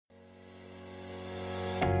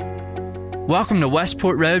Welcome to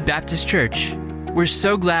Westport Road Baptist Church. We're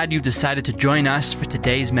so glad you've decided to join us for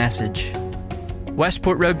today's message.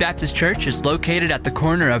 Westport Road Baptist Church is located at the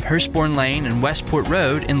corner of Hurstbourne Lane and Westport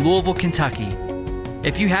Road in Louisville, Kentucky.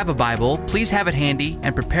 If you have a Bible, please have it handy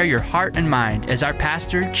and prepare your heart and mind as our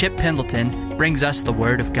pastor, Chip Pendleton, brings us the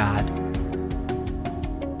Word of God.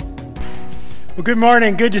 Well, good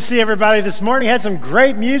morning. Good to see everybody this morning. Had some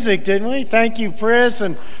great music, didn't we? Thank you, Pris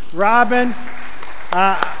and Robin.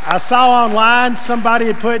 I saw online somebody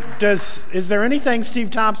had put, is there anything Steve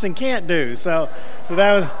Thompson can't do? So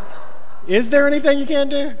that was, is there anything you can't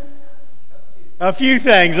do? A few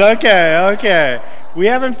things. Okay. We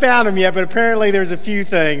haven't found him yet, but apparently there's a few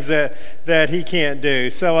things that he can't do.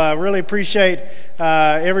 So I really appreciate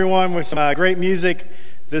everyone with some great music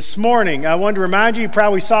this morning. I wanted to remind you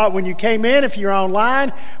probably saw it when you came in. If you're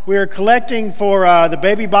online, we are collecting for the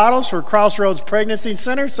baby bottles for Crossroads Pregnancy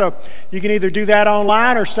Center. So you can either do that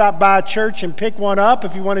online or stop by a church and pick one up.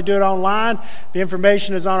 If you want to do it online, the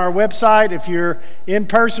information is on our website. If you're in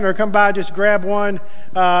person or come by, just grab one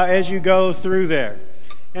as you go through there.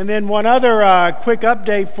 And then one other quick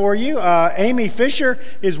update for you. Amy Fisher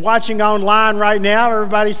is watching online right now.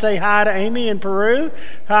 Everybody say hi to Amy in Peru.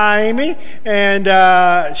 Hi, Amy.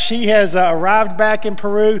 And she has arrived back in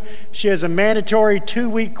Peru. She has a mandatory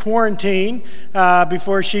 2-week quarantine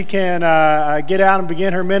before she can get out and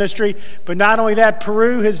begin her ministry. But not only that,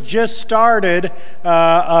 Peru has just started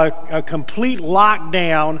a complete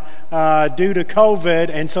lockdown due to COVID.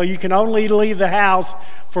 And so you can only leave the house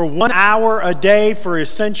for 1 hour a day for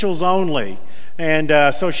essentials only.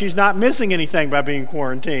 And so she's not missing anything by being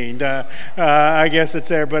quarantined. I guess it's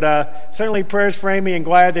there. But certainly prayers for Amy, and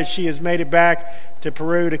glad that she has made it back to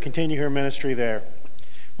Peru to continue her ministry there.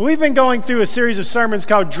 We've been going through a series of sermons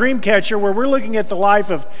called Dreamcatcher, where we're looking at the life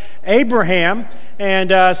of Abraham.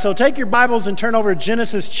 And so take your Bibles and turn over to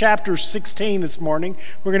Genesis chapter 16 this morning.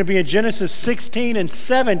 We're going to be in Genesis 16 and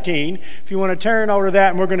 17, if you want to turn over to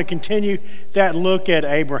that, and we're going to continue that look at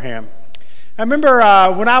Abraham. I remember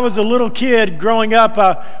when I was a little kid growing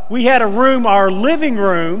up, we had a room, our living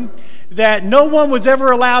room, that no one was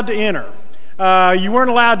ever allowed to enter. You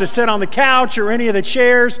weren't allowed to sit on the couch or any of the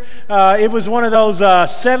chairs. It was one of those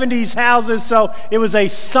 70s houses, so it was a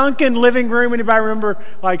sunken living room. Anybody remember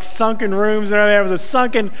like sunken rooms? There was a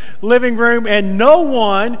sunken living room, and no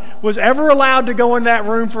one was ever allowed to go in that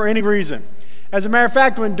room for any reason. As a matter of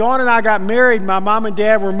fact, when Dawn and I got married, my mom and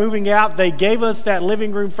dad were moving out. They gave us that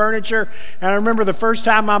living room furniture. And I remember the first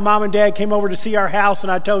time my mom and dad came over to see our house,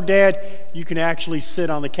 and I told Dad, you can actually sit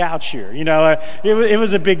on the couch here. You know, it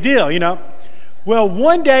was a big deal, you know. Well,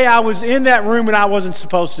 one day I was in that room and I wasn't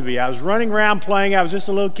supposed to be. I was running around playing. I was just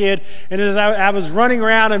a little kid. And as I was running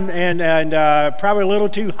around and probably a little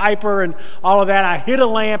too hyper and all of that, I hit a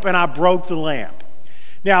lamp and I broke the lamp.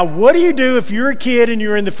 Now, what do you do if you're a kid and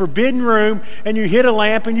you're in the forbidden room and you hit a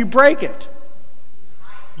lamp and you break it?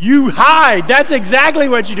 You hide. That's exactly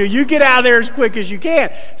what you do. You get out of there as quick as you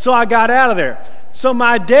can. So I got out of there. So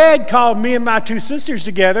my dad called me and my two sisters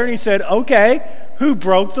together and he said, okay, who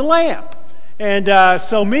broke the lamp? And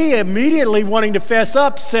so me immediately wanting to fess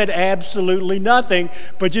up said absolutely nothing,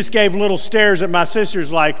 but just gave little stares at my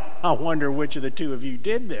sisters like, I wonder which of the two of you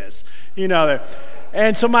did this. You know,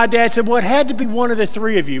 and so my dad said, well, it had to be one of the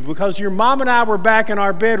three of you because your mom and I were back in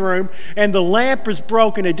our bedroom and the lamp was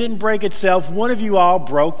broken. It didn't break itself. One of you all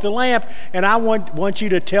broke the lamp, and I want you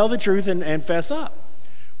to tell the truth and fess up.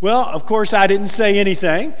 Well, of course, I didn't say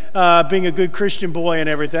anything, being a good Christian boy and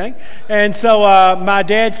everything. And so my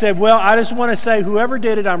dad said, well, I just want to say whoever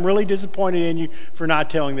did it, I'm really disappointed in you for not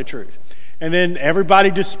telling the truth. And then everybody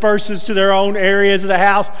disperses to their own areas of the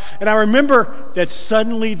house. And I remember that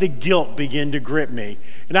suddenly the guilt began to grip me.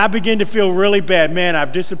 And I began to feel really bad. Man,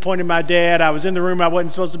 I've disappointed my dad. I was in the room I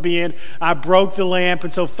wasn't supposed to be in. I broke the lamp.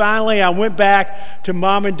 And so finally I went back to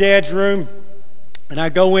Mom and Dad's room. And I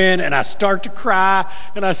go in and I start to cry.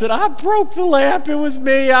 And I said, I broke the lamp. It was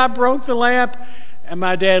me. I broke the lamp. And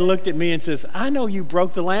my dad looked at me and says, I know you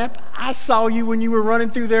broke the lamp. I saw you when you were running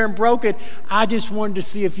through there and broke it. I just wanted to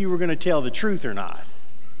see if you were going to tell the truth or not.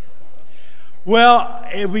 Well,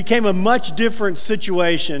 it became a much different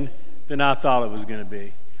situation than I thought it was going to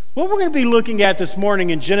be. What we're going to be looking at this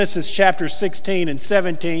morning in Genesis chapter 16 and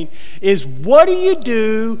 17 is, what do you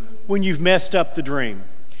do when you've messed up the dream?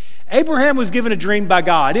 Abraham was given a dream by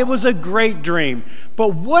God. It was a great dream.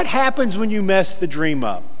 But what happens when you mess the dream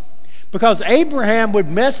up? Because Abraham would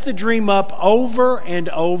mess the dream up over and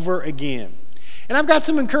over again. And I've got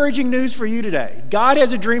some encouraging news for you today. God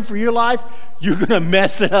has a dream for your life. You're going to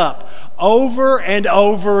mess it up over and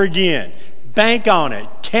over again. bank on it,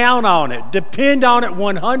 count on it, depend on it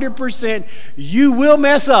 100%. You will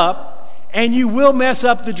mess up, and you will mess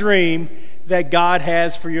up the dream that God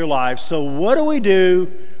has for your life. So what do we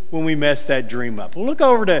do when we mess that dream up? Well, look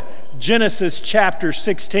over to Genesis chapter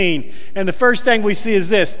 16, and the first thing we see is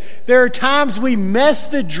this. There are times we mess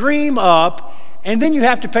the dream up, and then you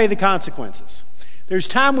have to pay the consequences. There's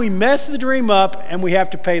time we mess the dream up, and we have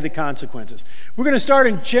to pay the consequences. We're going to start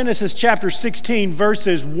in Genesis chapter 16,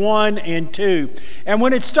 verses 1 and 2. And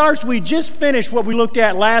when it starts, we just finished what we looked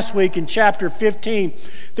at last week in chapter 15.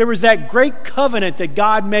 There was that great covenant that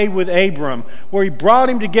God made with Abram, where he brought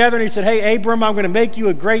him together and he said, hey, Abram, I'm going to make you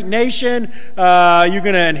a great nation. You're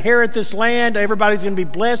going to inherit this land. Everybody's going to be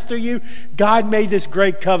blessed through you. God made this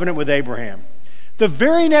great covenant with Abraham. The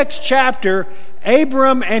very next chapter,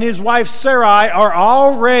 Abram and his wife Sarai are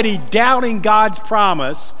already doubting God's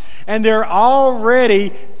promise, and they're already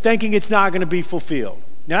thinking it's not going to be fulfilled.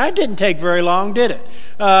 Now, that didn't take very long, did it?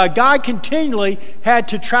 God continually had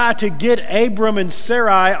to try to get Abram and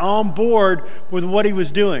Sarai on board with what he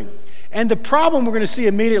was doing. And the problem we're going to see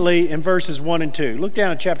immediately in verses 1 and 2. Look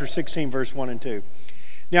down at chapter 16, verse 1 and 2.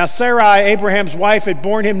 Now Sarai, Abraham's wife, had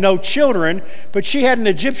borne him no children, but she had an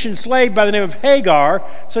Egyptian slave by the name of Hagar.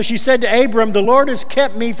 So she said to Abram, the Lord has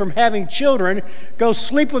kept me from having children. Go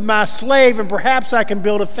sleep with my slave, and perhaps I can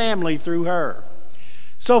build a family through her.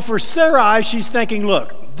 So for Sarai, she's thinking,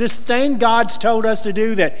 look, this thing God's told us to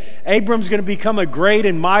do, that Abram's going to become a great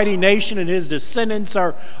and mighty nation and his descendants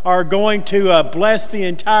are going to bless the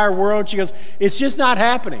entire world. She goes, it's just not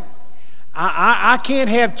happening. I can't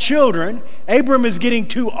have children. Abram is getting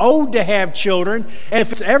too old to have children. And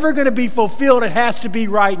if it's ever going to be fulfilled, it has to be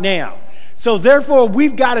right now. So therefore,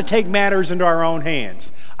 we've got to take matters into our own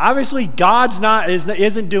hands. Obviously, God's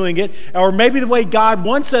isn't doing it. Or maybe the way God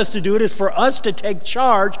wants us to do it is for us to take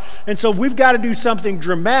charge. And so we've got to do something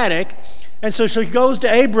dramatic. And so she goes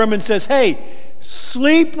to Abram and says, hey,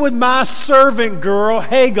 sleep with my servant girl,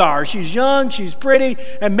 Hagar. She's young, she's pretty,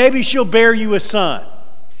 and maybe she'll bear you a son.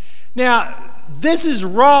 Now, this is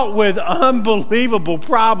wrought with unbelievable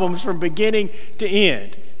problems from beginning to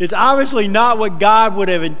end. It's obviously not what God would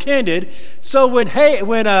have intended. So when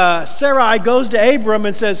Sarai goes to Abram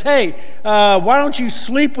and says, hey, why don't you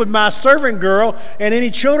sleep with my servant girl, and any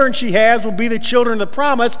children she has will be the children of the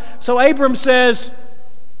promise. So Abram says,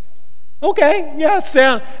 okay, yeah,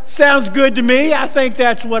 sounds good to me. I think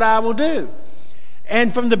that's what I will do.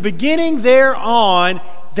 And from the beginning there on,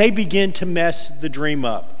 they begin to mess the dream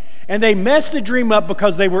up. And they messed the dream up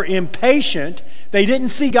because they were impatient. They didn't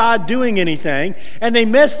see God doing anything. And they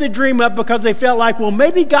messed the dream up because they felt like, well,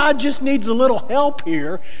 maybe God just needs a little help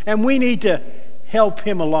here, and we need to help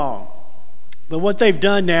him along. But what they've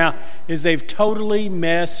done now is they've totally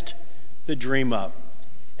messed the dream up.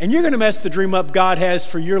 And you're going to mess the dream up God has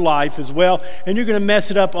for your life as well. And you're going to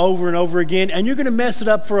mess it up over and over again. And you're going to mess it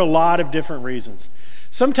up for a lot of different reasons.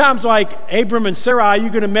 Sometimes, like Abram and Sarai, you're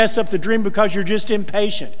going to mess up the dream because you're just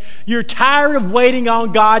impatient. You're tired of waiting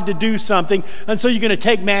on God to do something, and so you're going to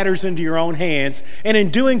take matters into your own hands. And in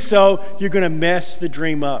doing so, you're going to mess the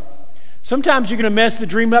dream up. Sometimes you're going to mess the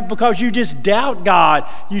dream up because you just doubt God.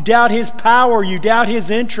 You doubt his power. You doubt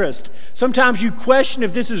his interest. Sometimes you question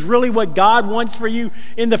if this is really what God wants for you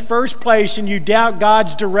in the first place, and you doubt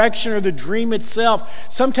God's direction or the dream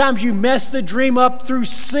itself. Sometimes you mess the dream up through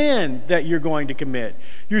sin that you're going to commit.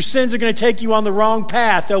 Your sins are going to take you on the wrong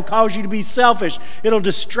path. They'll cause you to be selfish. It'll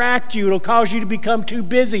distract you. It'll cause you to become too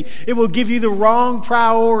busy. It will give you the wrong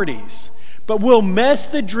priorities. But we'll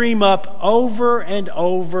mess the dream up over and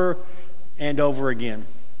over and over again.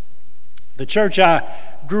 The church I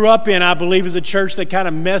grew up in, I believe, is a church that kind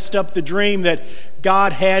of messed up the dream that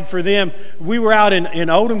God had for them. We were out in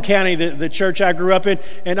Oldham County, the church I grew up in,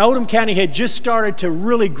 and Oldham County had just started to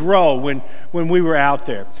really grow when we were out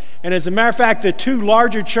there. And as a matter of fact, the two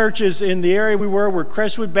larger churches in the area we were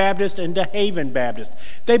Crestwood Baptist and DeHaven Baptist.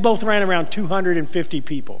 They both ran around 250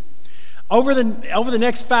 people. Over the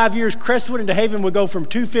next 5 years, Crestwood and DeHaven would go from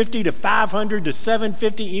 250 to 500 to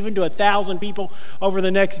 750, even to 1,000 people over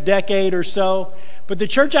the next decade or so. But the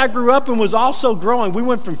church I grew up in was also growing. We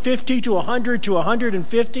went from 50 to 100 to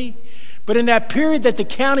 150. But in that period that the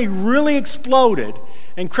county really exploded,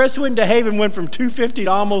 and Crestwood and DeHaven went from 250 to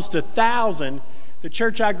almost 1,000, the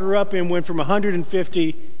church I grew up in went from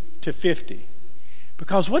 150 to 50.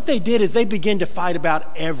 Because what they did is they began to fight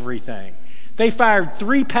about everything. They fired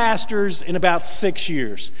 3 pastors in about 6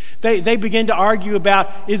 years. They began to argue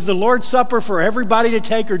about, is the Lord's Supper for everybody to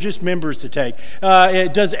take or just members to take?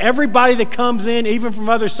 Does everybody that comes in, even from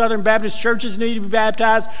other Southern Baptist churches, need to be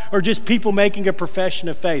baptized, or just people making a profession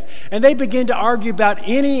of faith? And they began to argue about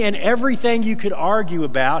any and everything you could argue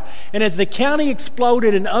about. And as the county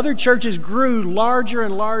exploded and other churches grew larger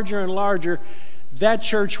and larger and larger, that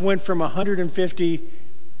church went from 150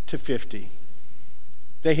 to 50.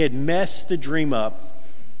 They had messed the dream up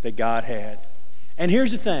that God had. And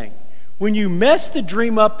here's the thing. When you mess the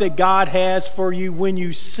dream up that God has for you, when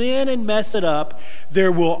you sin and mess it up,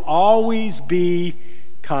 there will always be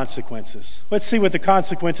consequences. Let's see what the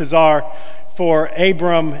consequences are for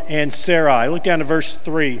Abram and Sarai. Look down to verse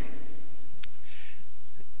 3.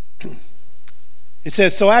 It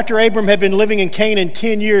says, "So after Abram had been living in Canaan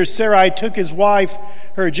 10 years, Sarai took his wife,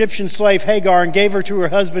 her Egyptian slave Hagar, and gave her to her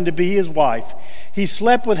husband to be his wife. He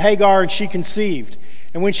slept with Hagar, and she conceived.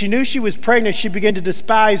 And when she knew she was pregnant, she began to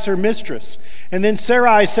despise her mistress. And then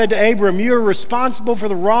Sarai said to Abram, 'You are responsible for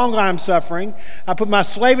the wrong I am suffering. I put my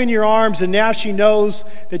slave in your arms, and now she knows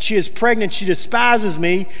that she is pregnant. She despises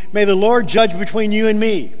me. May the Lord judge between you and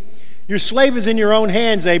me.' 'Your slave is in your own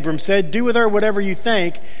hands,' Abram said. 'Do with her whatever you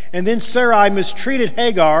think.' And then Sarai mistreated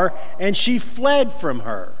Hagar, and she fled from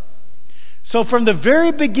her." So from the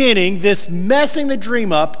very beginning, this messing the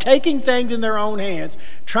dream up, taking things in their own hands,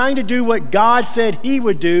 trying to do what God said he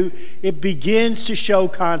would do, it begins to show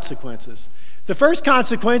consequences. The first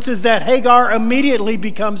consequence is that Hagar immediately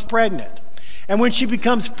becomes pregnant. And when she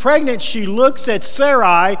becomes pregnant, she looks at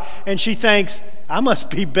Sarai and she thinks, "I must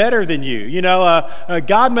be better than you.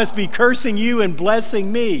 God must be cursing you and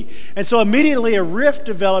blessing me." And so immediately a rift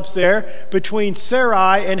develops there between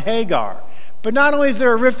Sarai and Hagar. But not only is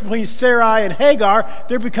there a rift between Sarai and Hagar,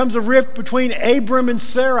 there becomes a rift between Abram and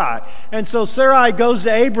Sarai. And so Sarai goes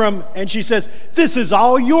to Abram and she says, "This is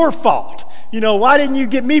all your fault. Why didn't you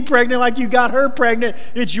get me pregnant like you got her pregnant?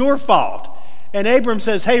 It's your fault." And Abram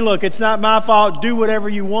says, "Hey, look, it's not my fault. Do whatever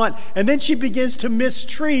you want." And then she begins to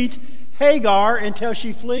mistreat Hagar until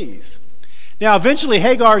she flees. Now, eventually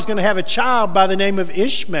Hagar is going to have a child by the name of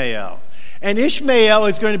Ishmael. And Ishmael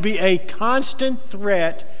is going to be a constant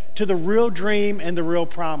threat to the real dream and the real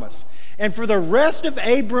promise. And for the rest of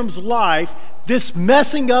Abram's life, this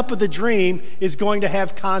messing up of the dream is going to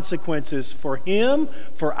have consequences for him,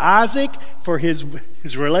 for Isaac, for his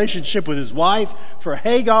relationship with his wife, for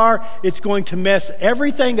Hagar. It's going to mess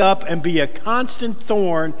everything up and be a constant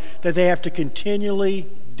thorn that they have to continually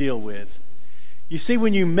deal with. You see,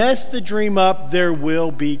 when you mess the dream up, there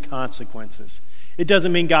will be consequences. It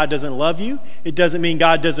doesn't mean God doesn't love you. It doesn't mean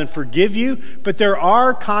God doesn't forgive you. But there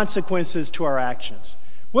are consequences to our actions.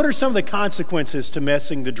 What are some of the consequences to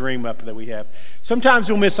messing the dream up that we have? Sometimes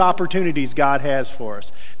we'll miss opportunities God has for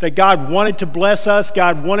us. That God wanted to bless us.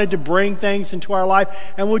 God wanted to bring things into our life.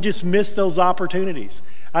 And we'll just miss those opportunities.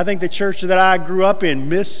 I think the church that I grew up in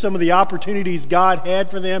missed some of the opportunities God had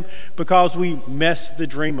for them because we messed the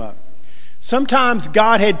dream up. Sometimes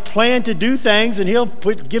God had planned to do things and he'll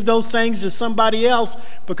give those things to somebody else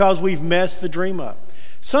because we've messed the dream up.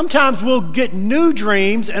 Sometimes we'll get new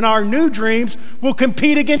dreams and our new dreams will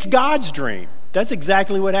compete against God's dream. That's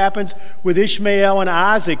exactly what happens with Ishmael and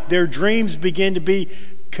Isaac. Their dreams begin to be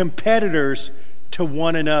competitors to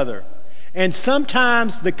one another. And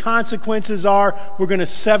sometimes the consequences are we're going to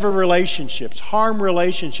sever relationships, harm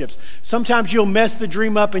relationships. Sometimes you'll mess the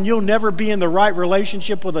dream up and you'll never be in the right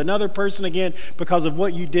relationship with another person again because of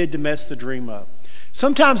what you did to mess the dream up.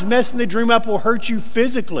 Sometimes messing the dream up will hurt you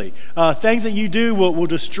physically. Things that you do will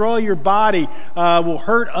destroy your body, will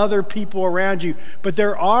hurt other people around you. But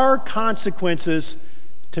there are consequences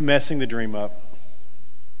to messing the dream up.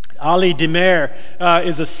 Ali Demir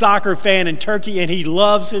is a soccer fan in Turkey, and he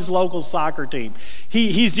loves his local soccer team.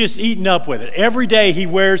 He's just eaten up with it. Every day he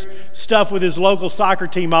wears stuff with his local soccer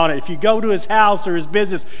team on it. If you go to his house or his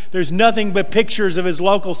business, there's nothing but pictures of his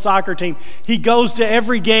local soccer team. He goes to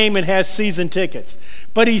every game and has season tickets.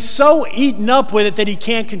 But he's so eaten up with it that he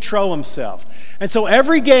can't control himself. And so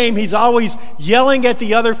every game, he's always yelling at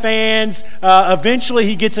the other fans. Eventually,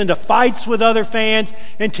 he gets into fights with other fans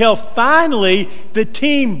until finally the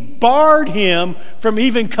team barred him from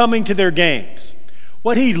even coming to their games.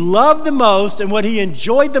 What he loved the most and what he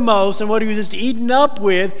enjoyed the most and what he was just eaten up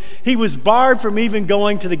with, he was barred from even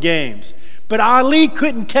going to the games. But Ali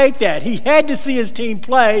couldn't take that. He had to see his team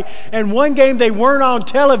play, and one game they weren't on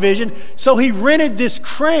television, so he rented this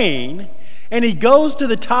crane. And he goes to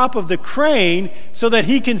the top of the crane so that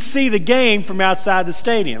he can see the game from outside the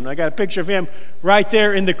stadium. I got a picture of him right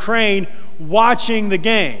there in the crane watching the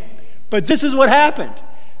game. But this is what happened.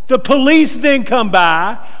 The police then come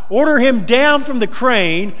by, order him down from the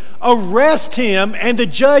crane, arrest him, and the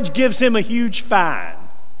judge gives him a huge fine.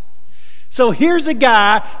 So here's a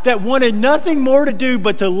guy that wanted nothing more to do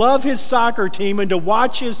but to love his soccer team and to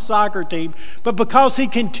watch his soccer team, but because he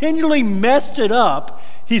continually messed it up,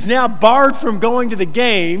 he's now barred from going to the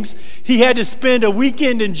games. He had to spend a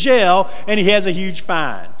weekend in jail, and he has a huge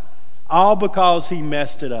fine. All because he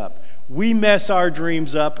messed it up. We mess our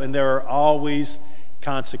dreams up, and there are always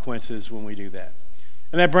consequences when we do that.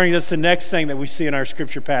 And that brings us to the next thing that we see in our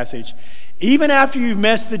scripture passage. Even after you've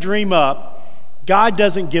messed the dream up, God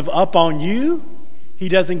doesn't give up on you, He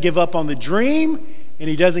doesn't give up on the dream, and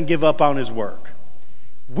He doesn't give up on His work.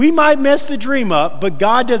 We might mess the dream up, but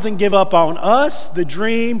God doesn't give up on us, the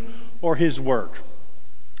dream, or His work.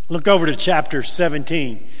 Look over to chapter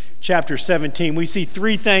 17. Chapter 17. We see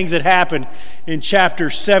three things that happened in chapter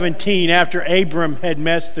 17 after Abram had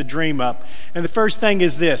messed the dream up. And the first thing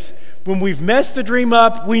is this. When we've messed the dream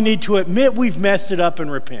up, we need to admit we've messed it up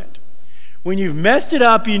and repent. When you've messed it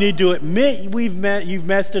up, you need to admit you've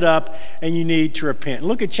messed it up, and you need to repent.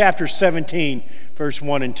 Look at chapter 17, verse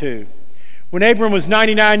 1 and 2. When Abram was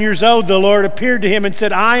 99 years old, the Lord appeared to him and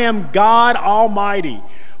said, I am God Almighty.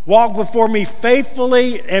 Walk before me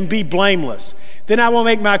faithfully and be blameless. Then I will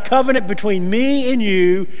make my covenant between me and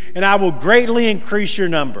you, and I will greatly increase your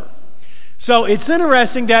number. So it's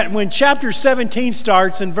interesting that when chapter 17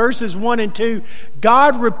 starts in verses 1 and 2,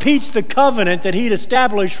 God repeats the covenant that He'd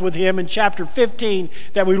established with him in chapter 15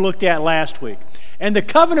 that we looked at last week. And the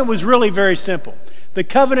covenant was really very simple. The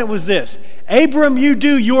covenant was this: Abram, you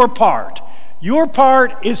do your part. Your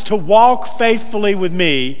part is to walk faithfully with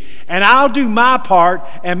me, and I'll do my part,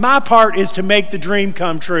 and my part is to make the dream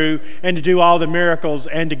come true and to do all the miracles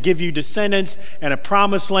and to give you descendants and a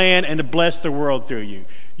promised land and to bless the world through you.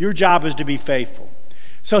 Your job is to be faithful.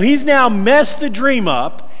 So he's now messed the dream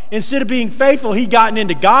up. Instead of being faithful, he gotten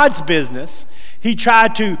into God's business. He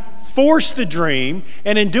tried to force the dream,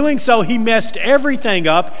 and in doing so, he messed everything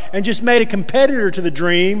up and just made a competitor to the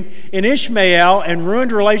dream in Ishmael and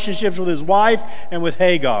ruined relationships with his wife and with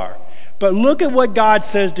Hagar. But look at what God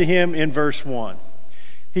says to him in verse 1.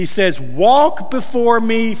 He says, walk before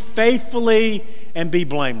me faithfully and be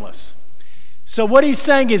blameless. So what he's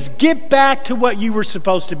saying is, get back to what you were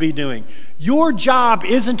supposed to be doing. Your job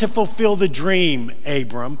isn't to fulfill the dream,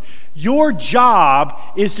 Abram. Your job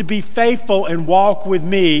is to be faithful and walk with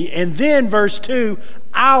me. And then, verse 2,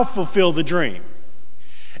 I'll fulfill the dream.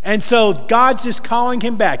 And so God's just calling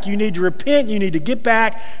him back. You need to repent. You need to get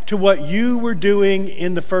back to what you were doing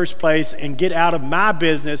in the first place and get out of my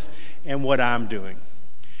business and what I'm doing.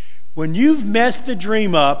 When you've messed the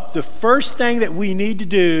dream up, the first thing that we need to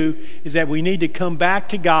do is that we need to come back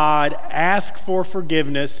to God, ask for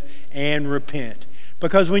forgiveness, and repent.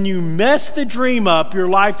 Because when you mess the dream up, your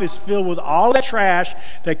life is filled with all that trash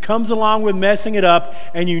that comes along with messing it up,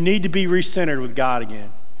 and you need to be recentered with God again.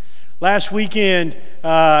 Last weekend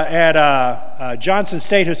at Johnson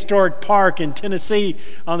State Historic Park in Tennessee,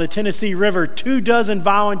 on the Tennessee River, 24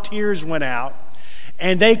 volunteers went out,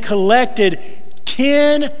 and they collected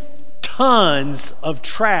 10 tons of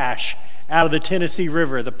trash out of the Tennessee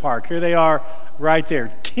River, the park. Here they are right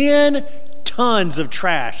there. 10 tons of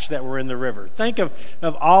trash that were in the river. Think of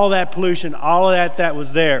all that pollution, all of that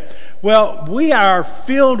was there. Well, we are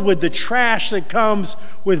filled with the trash that comes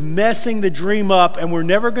with messing the dream up, and we're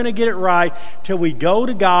never going to get it right till we go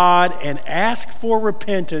to God and ask for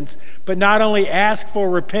repentance. But not only ask for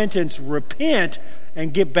repentance, repent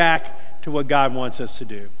and get back to what God wants us to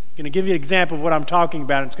do. I'm going to give you an example of what I'm talking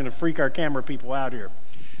about. It's going to freak our camera people out here.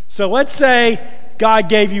 So let's say God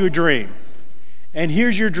gave you a dream, and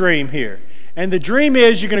here's your dream here. And the dream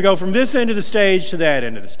is you're going to go from this end of the stage to that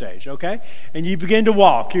end of the stage, okay? And you begin to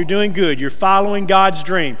walk. You're doing good. You're following God's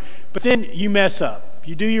dream. But then you mess up.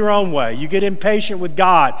 You do your own way. You get impatient with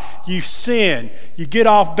God. You sin. You get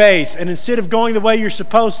off base. And instead of going the way you're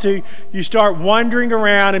supposed to, you start wandering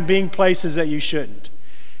around and being places that you shouldn't.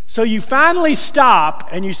 So you finally stop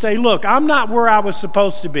and you say, look, I'm not where I was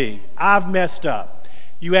supposed to be. I've messed up.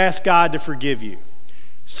 You ask God to forgive you.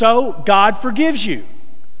 So God forgives you.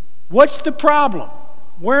 What's the problem?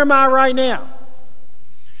 Where am I right now?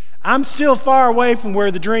 I'm still far away from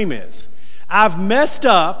where the dream is. I've messed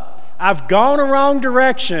up. I've gone a wrong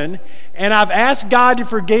direction, and I've asked God to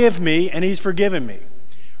forgive me, and He's forgiven me.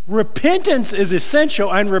 Repentance is essential,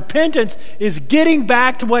 and repentance is getting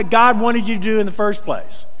back to what God wanted you to do in the first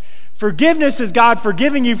place. Forgiveness is God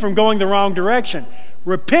forgiving you from going the wrong direction.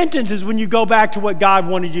 Repentance is when you go back to what God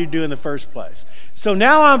wanted you to do in the first place. So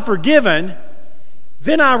now I'm forgiven.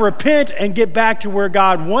 Then I repent and get back to where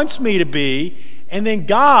God wants me to be, and then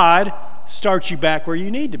God starts you back where you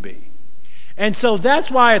need to be. And so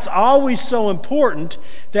that's why it's always so important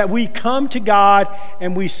that we come to God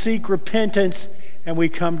and we seek repentance and we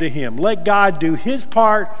come to Him. Let God do His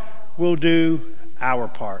part, we'll do our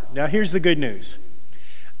part. Now here's the good news.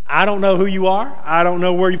 I don't know who you are. I don't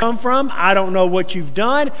know where you come from. I don't know what you've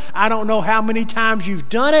done. I don't know how many times you've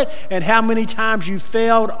done it and how many times you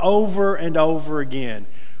failed over and over again.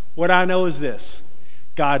 What I know is this: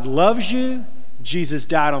 God loves you. Jesus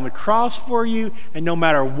died on the cross for you. And no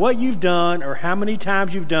matter what you've done or how many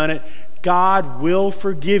times you've done it, God will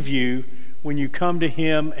forgive you when you come to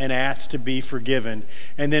Him and ask to be forgiven.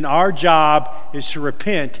 And then our job is to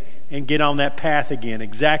repent and get on that path again.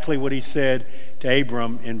 Exactly what He said to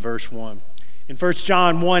Abram in verse 1. In 1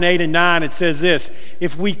 John 1, 8 and 9, it says this: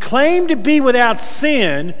 if we claim to be without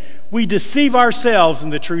sin, we deceive ourselves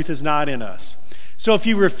and the truth is not in us. So if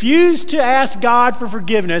you refuse to ask God for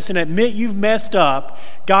forgiveness and admit you've messed up,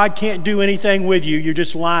 God can't do anything with you. You're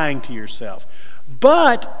just lying to yourself.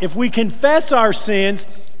 But if we confess our sins,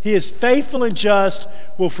 He is faithful and just,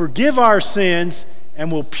 will forgive our sins,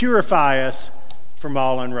 and will purify us from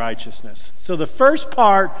all unrighteousness. So the first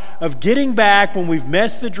part of getting back when we've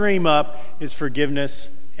messed the dream up is forgiveness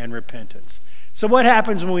and repentance. So what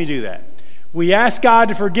happens when we do that? We ask God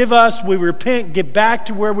to forgive us, we repent, get back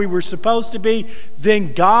to where we were supposed to be,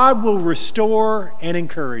 then God will restore and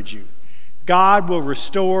encourage you. God will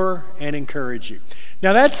restore and encourage you.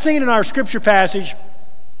 Now that's seen in our scripture passage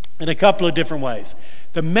in a couple of different ways.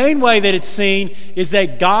 The main way that it's seen is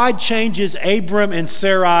that God changes Abram and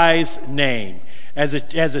Sarai's name as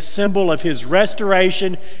a symbol of His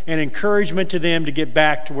restoration and encouragement to them to get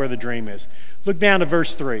back to where the dream is. Look down to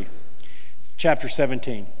verse 3, chapter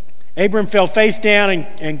 17. Abram fell face down,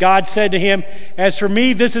 and God said to him, as for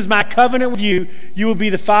me, this is my covenant with you. You will be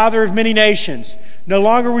the father of many nations. No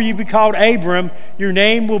longer will you be called Abram. Your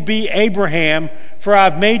name will be Abraham, for I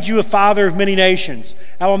have made you a father of many nations.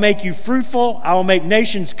 I will make you fruitful. I will make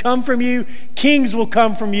nations come from you. Kings will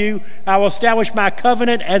come from you. I will establish my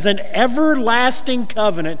covenant as an everlasting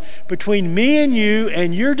covenant between me and you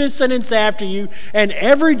and your descendants after you and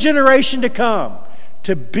every generation to come,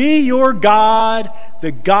 to be your God,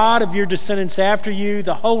 the God of your descendants after you.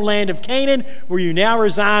 The whole land of Canaan, where you now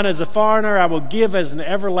reside as a foreigner, I will give as an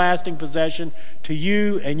everlasting possession to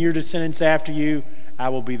you and your descendants after you. I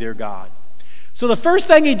will be their God. So the first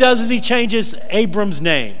thing He does is He changes Abram's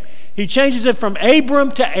name. He changes it from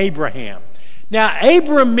Abram to Abraham. Now,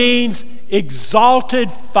 Abram means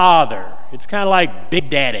exalted father. It's kind of like Big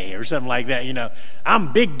Daddy or something like that,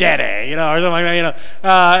 I'm Big Daddy, or something like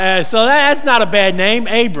that, so that's not a bad name,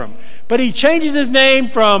 Abram. But he changes his name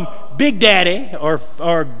from Big Daddy or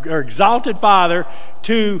exalted father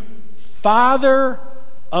to Father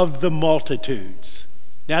of the multitudes.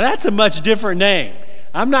 Now that's a much different name.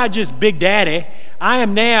 I'm not just Big Daddy. I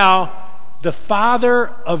am now the father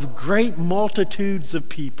of great multitudes of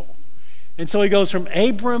people. And so he goes from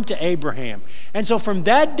Abram to Abraham. And so from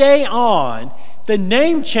that day on, the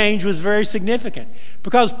name change was very significant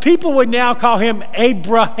because people would now call him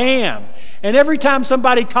Abraham. And every time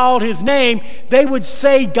somebody called his name, they would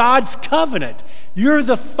say God's covenant. You're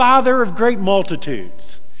the father of great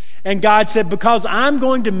multitudes. And God said, because I'm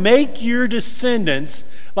going to make your descendants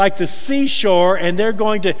like the seashore, and they're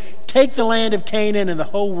going to take the land of Canaan, and the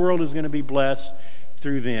whole world is going to be blessed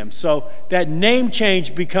through them. So that name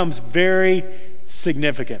change becomes very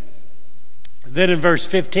significant. Then in verse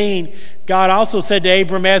 15, God also said to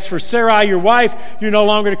Abram, as for Sarai, your wife, you're no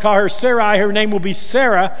longer to call her Sarai. Her name will be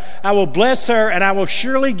Sarah. I will bless her, and I will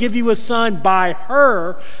surely give you a son by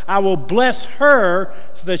her. I will bless her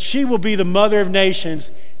so that she will be the mother of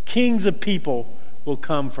nations. Kings of people will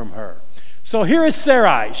come from her. So here is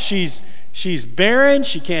Sarai. She's barren.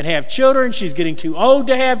 She can't have children. She's getting too old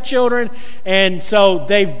to have children. And so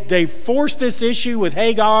they forced this issue with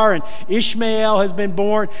Hagar, and Ishmael has been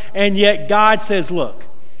born. And yet God says, look,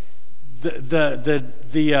 the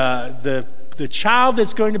child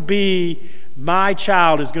that's going to be my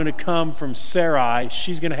child is going to come from Sarai.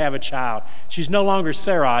 She's going to have a child. She's no longer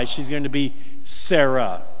Sarai. She's going to be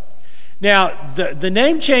Sarah. Now, the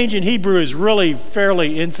name change in Hebrew is really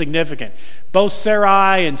fairly insignificant. Both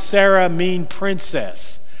Sarai and Sarah mean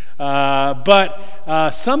princess.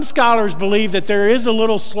 But some scholars believe that there is a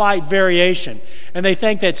little slight variation. And they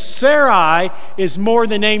think that Sarai is more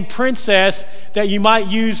the name princess that you might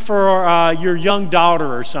use for your young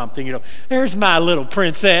daughter or something. There's my little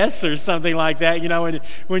princess or something like that.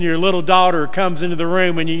 When your little daughter comes into the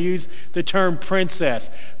room and you use the term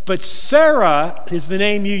princess. But Sarah is the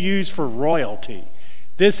name you use for royalty.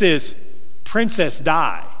 This is Princess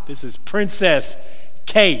Di. This is Princess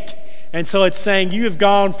Kate. And so it's saying you have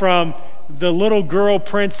gone from the little girl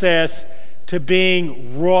princess to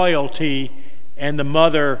being royalty and the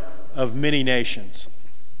mother of many nations.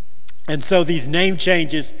 And so these name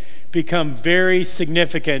changes become very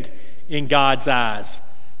significant in God's eyes.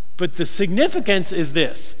 But the significance is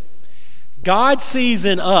this: God sees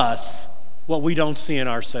in us what we don't see in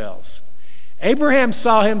ourselves. Abraham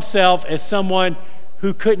saw himself as someone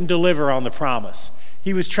who couldn't deliver on the promise.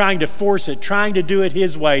 He was trying to force it, trying to do it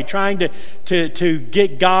his way, trying to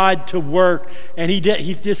get God to work. And he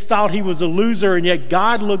just thought he was a loser, and yet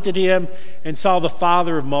God looked at him and saw the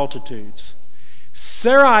father of multitudes.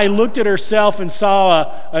 Sarai looked at herself and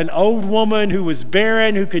saw an old woman who was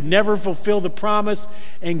barren, who could never fulfill the promise.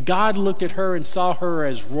 And God looked at her and saw her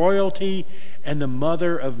as royalty and the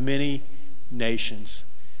mother of many nations.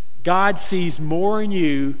 God sees more in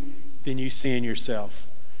you than you see in yourself.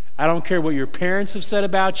 I don't care what your parents have said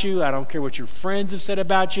about you. I don't care what your friends have said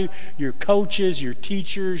about you, your coaches, your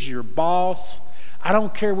teachers, your boss. I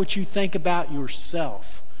don't care what you think about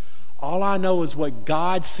yourself. All I know is what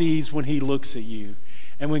God sees when he looks at you.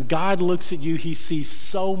 And when God looks at you, he sees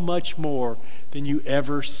so much more than you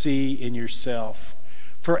ever see in yourself.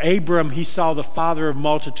 For Abram, he saw the father of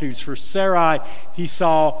multitudes. For Sarai, he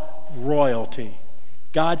saw royalty.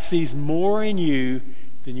 God sees more in you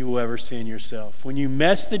than you will ever see in yourself. When you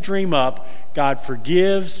mess the dream up, God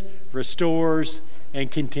forgives, restores,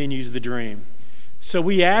 and continues the dream. So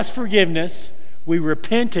we asked forgiveness, we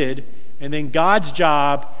repented, and then God's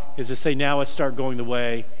job is to say, now let's start going the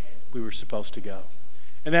way we were supposed to go.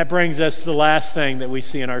 And that brings us to the last thing that we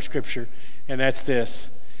see in our scripture, and that's this: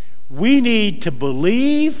 we need to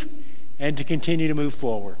believe and to continue to move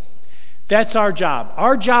forward. That's our job.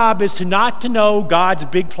 Our job is not to know God's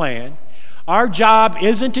big plan. Our job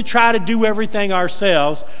isn't to try to do everything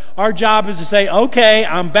ourselves. Our job is to say, okay,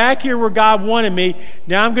 I'm back here where God wanted me.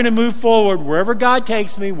 Now I'm going to move forward wherever God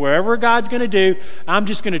takes me, wherever God's going to do. I'm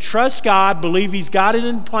just going to trust God, believe he's got it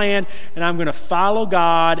in plan, and I'm going to follow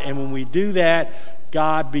God. And when we do that,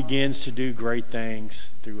 God begins to do great things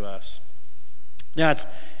through us. Now, it's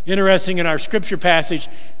interesting in our scripture passage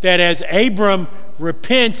that as Abram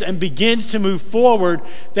repents and begins to move forward,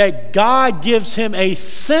 that God gives him a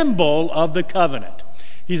symbol of the covenant.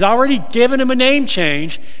 He's already given him a name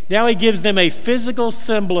change. Now he gives them a physical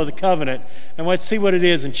symbol of the covenant. And let's see what it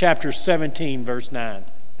is in chapter 17, verse 9.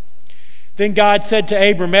 Then God said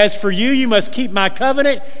to Abram, as for you, you must keep my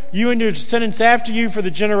covenant, you and your descendants after you for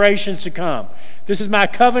the generations to come. This is my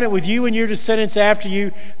covenant with you and your descendants after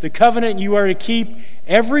you, the covenant you are to keep.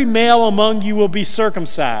 Every male among you will be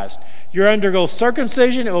circumcised. You undergo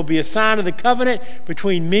circumcision. It will be a sign of the covenant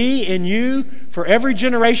between me and you. For every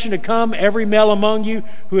generation to come, every male among you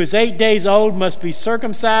who is 8 days old must be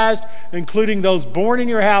circumcised, including those born in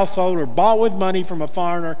your household or bought with money from a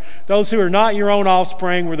foreigner. Those who are not your own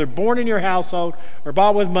offspring, whether born in your household or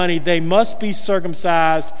bought with money, they must be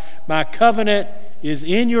circumcised. My covenant is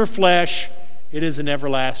in your flesh. It is an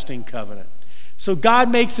everlasting covenant. So God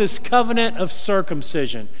makes this covenant of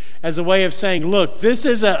circumcision as a way of saying, look, this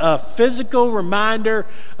is a physical reminder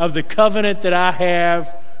of the covenant that I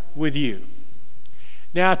have with you.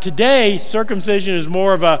 Now today, circumcision is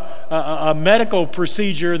more of a medical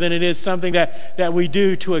procedure than it is something that we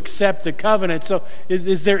do to accept the covenant. So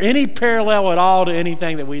is there any parallel at all to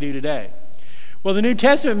anything that we do today? Well, the New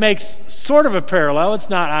Testament makes sort of a parallel. It's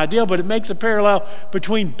not ideal, but it makes a parallel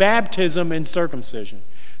between baptism and circumcision.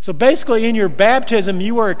 So basically, in your baptism,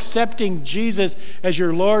 you are accepting Jesus as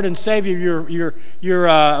your Lord and Savior. You're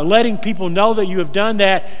letting people know that you have done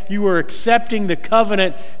that. You are accepting the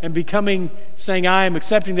covenant and saying, I am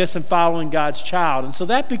accepting this and following God's child. And so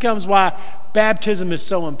that becomes why baptism is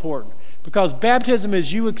so important. Because baptism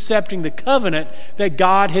is you accepting the covenant that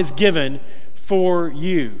God has given for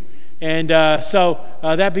you. And so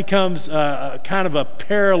that becomes kind of a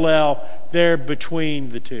parallel there between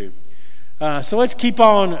the two. So let's keep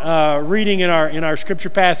on reading in our scripture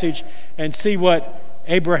passage and see what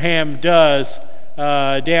Abraham does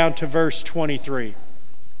down to verse 23.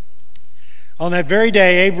 On that very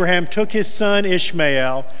day, Abraham took his son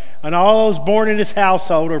Ishmael and all those born in his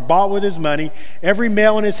household or bought with his money, every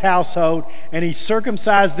male in his household, and he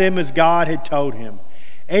circumcised them as God had told him.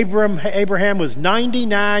 Abraham was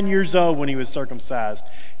 99 years old when he was circumcised.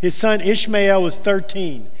 His son Ishmael was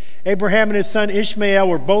 13. Abraham and his son Ishmael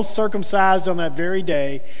were both circumcised on that very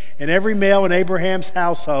day, and every male in Abraham's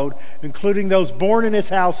household, including those born in his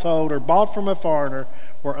household or bought from a foreigner,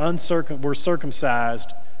 were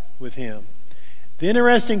circumcised with him. The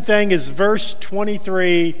interesting thing is verse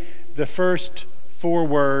 23, the first four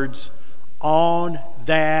words, on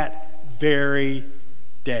that very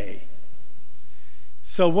day.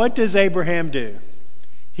 So what does Abraham do?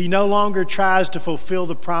 He no longer tries to fulfill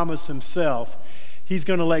the promise himself. He's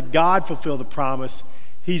going to let God fulfill the promise.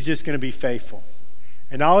 He's just going to be faithful.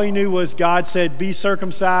 And all he knew was God said, be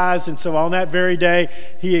circumcised. And so on that very day,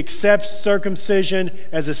 he accepts circumcision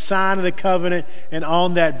as a sign of the covenant. And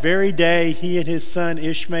on that very day, he and his son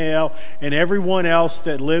Ishmael and everyone else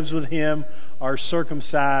that lives with him are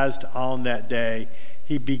circumcised on that day.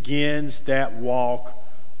 He begins that walk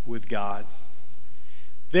with God.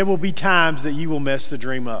 There will be times that you will mess the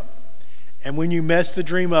dream up. And when you mess the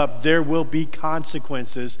dream up, there will be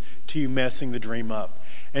consequences to you messing the dream up.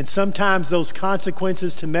 And sometimes those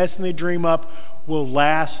consequences to messing the dream up will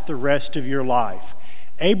last the rest of your life.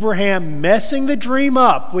 Abraham messing the dream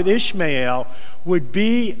up with Ishmael would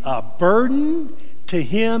be a burden to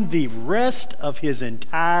him the rest of his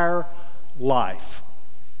entire life.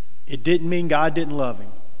 It didn't mean God didn't love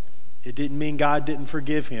him. It didn't mean God didn't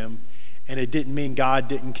forgive him. And it didn't mean God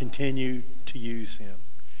didn't continue to use him.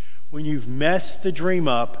 When you've messed the dream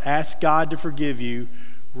up, ask God to forgive you,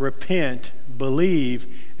 repent, believe,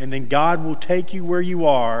 and then God will take you where you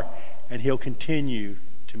are and he'll continue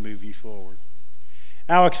to move you forward.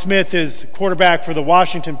 Alex Smith is quarterback for the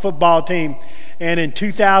Washington football team. And in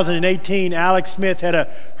 2018, Alex Smith had a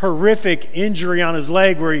horrific injury on his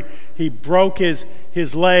leg where he broke his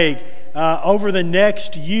leg. Over the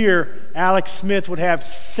next year, Alex Smith would have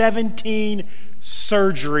 17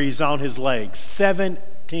 surgeries on his leg.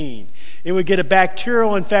 17. It would get a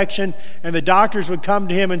bacterial infection, and the doctors would come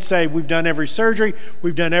to him and say, we've done every surgery,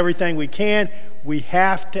 we've done everything we can, we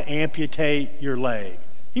have to amputate your leg.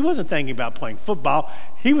 He wasn't thinking about playing football.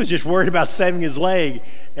 He was just worried about saving his leg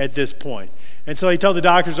at this point. And so he told the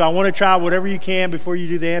doctors, I want to try whatever you can before you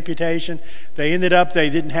do the amputation. They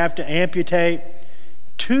didn't have to amputate.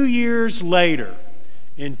 2 years later,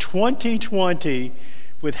 in 2020,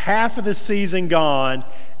 with half of the season gone,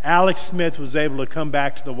 Alex Smith was able to come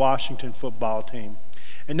back to the Washington football team.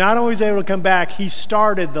 And not only was he able to come back, he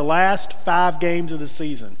started the last 5 games of the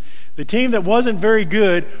season. The team that wasn't very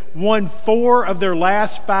good won 4 of their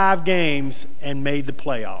last 5 games and made the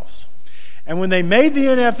playoffs. And when they made the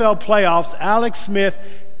NFL playoffs, Alex Smith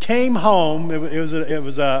came home. It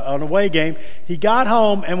was an away game. He got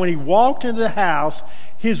home, and when he walked into the house,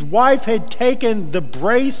 his wife had taken the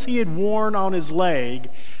brace he had worn on his leg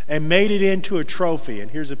and made it into a trophy.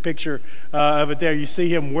 And here's a picture of it there. You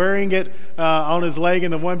see him wearing it on his leg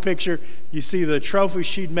in the one picture. You see the trophy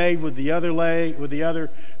she'd made with the other leg, with the other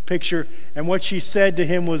picture. And what she said to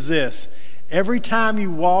him was this: every time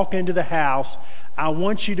you walk into the house, I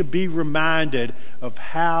want you to be reminded of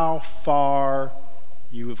how far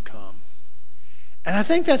you have come. And I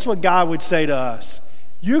think that's what God would say to us.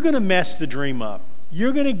 You're going to mess the dream up.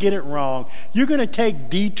 You're going to get it wrong. You're going to take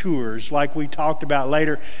detours like we talked about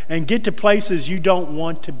later and get to places you don't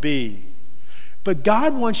want to be. But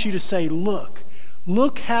God wants you to say, look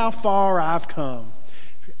how far I've come.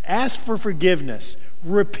 Ask for forgiveness.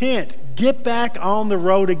 Repent. Get back on the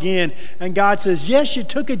road again. And God says, yes, you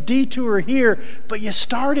took a detour here, but you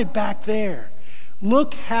started back there.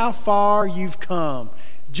 Look how far you've come.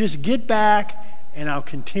 Just get back and I'll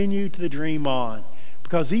continue to the dream on.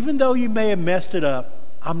 Because even though you may have messed it up,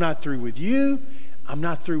 I'm not through with you, I'm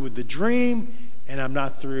not through with the dream, and I'm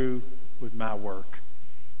not through with my work.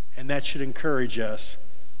 And that should encourage us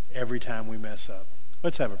every time we mess up.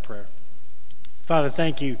 Let's have a prayer. Father,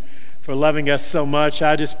 thank you for loving us so much.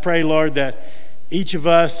 I just pray, Lord, that each of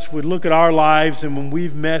us would look at our lives and when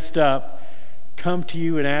we've messed up, come to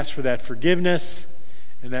you and ask for that forgiveness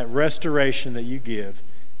and that restoration that you give.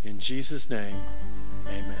 In Jesus' name,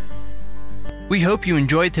 amen. We hope you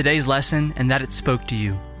enjoyed today's lesson and that it spoke to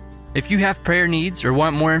you. If you have prayer needs or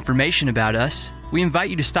want more information about us, we invite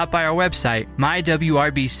you to stop by our website,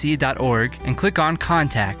 mywrbc.org, and click on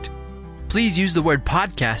Contact. Please use the word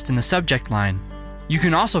podcast in the subject line. You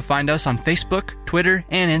can also find us on Facebook, Twitter,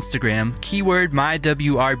 and Instagram, keyword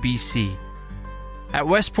MyWRBC. At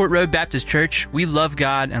Westport Road Baptist Church, we love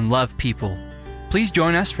God and love people. Please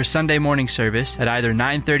join us for Sunday morning service at either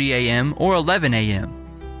 9:30 a.m. or 11 a.m.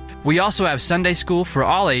 We also have Sunday school for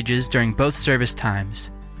all ages during both service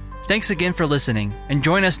times. Thanks again for listening, and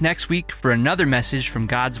join us next week for another message from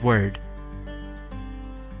God's Word.